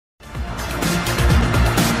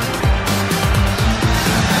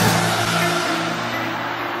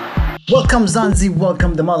Welcome Zanzi,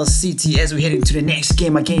 welcome the mother city as we head into the next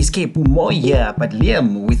game against Cape Umoya. But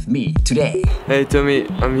Liam with me today. Hey Tommy,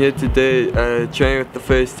 I'm here today training with the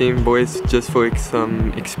first team boys just for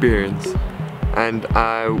some experience. And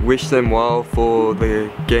I wish them well for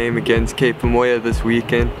the game against Cape Umoya this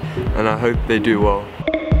weekend, and I hope they do well.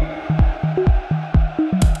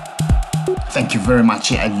 Thank you very much,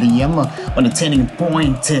 Liam. On a turning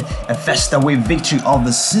point, a first away victory of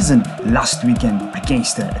the season last weekend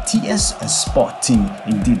against TS Sporting.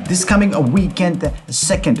 Indeed, this coming weekend,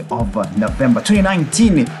 2nd of November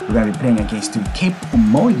 2019, we're going to be playing against Cape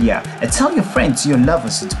Umoya. Tell your friends, your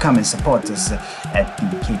lovers to come and support us at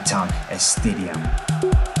the Cape Town Stadium.